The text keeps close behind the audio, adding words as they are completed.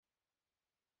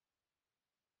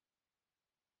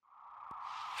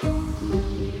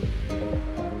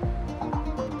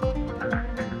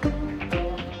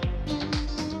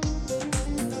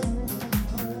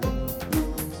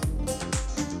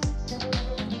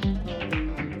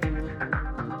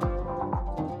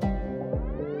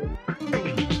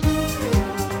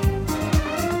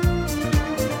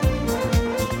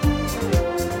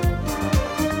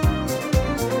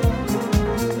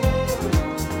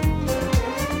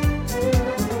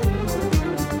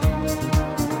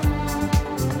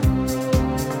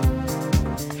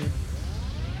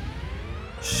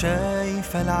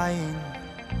شايفة العين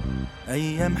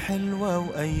أيام حلوة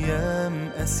وأيام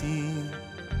قسيم،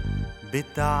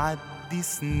 بتعدي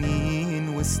سنين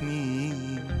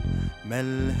وسنين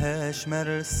ملهاش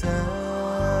مرسى.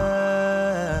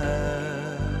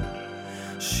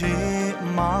 شيء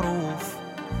معروف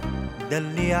ده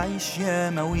اللي يعيش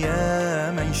ياما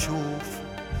وياما يشوف،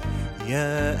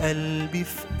 يا قلبي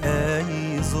في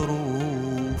أي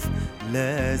ظروف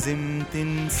لازم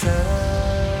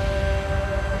تنساه.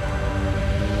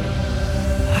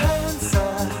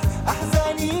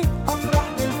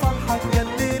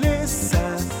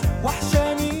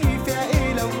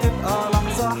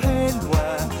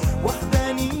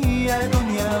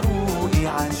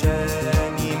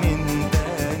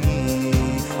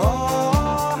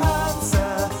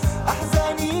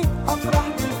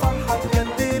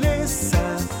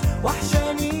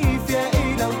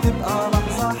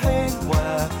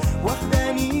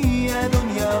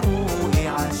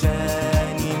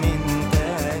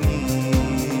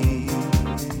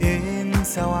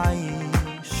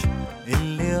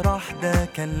 ده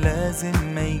كان لازم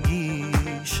ما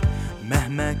يجيش،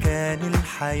 مهما كان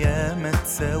الحياة ما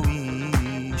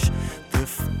تساويش،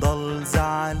 تفضل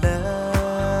زعلان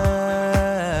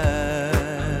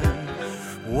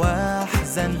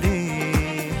واحزن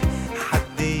ليه؟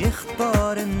 حد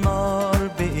يختار النار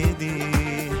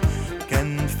بإيديه،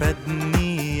 كان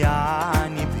فادني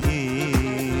يعني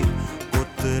بإيه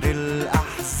كتر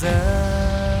الأحزان.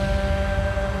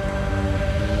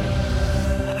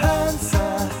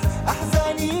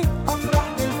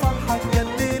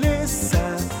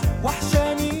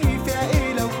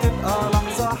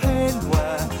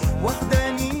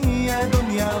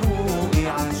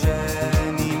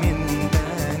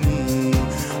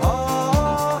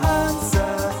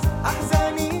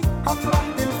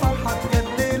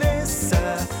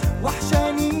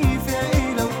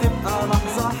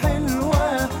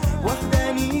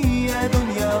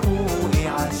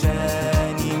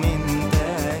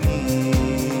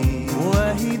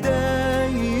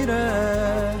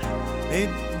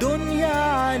 الدنيا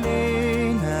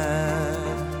علينا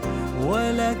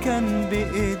ولا كان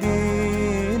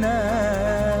بإيدينا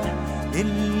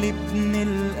اللي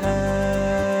بنلقاه،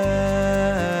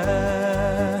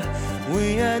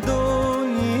 ويا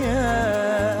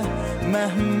دنيا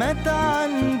مهما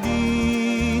تعلم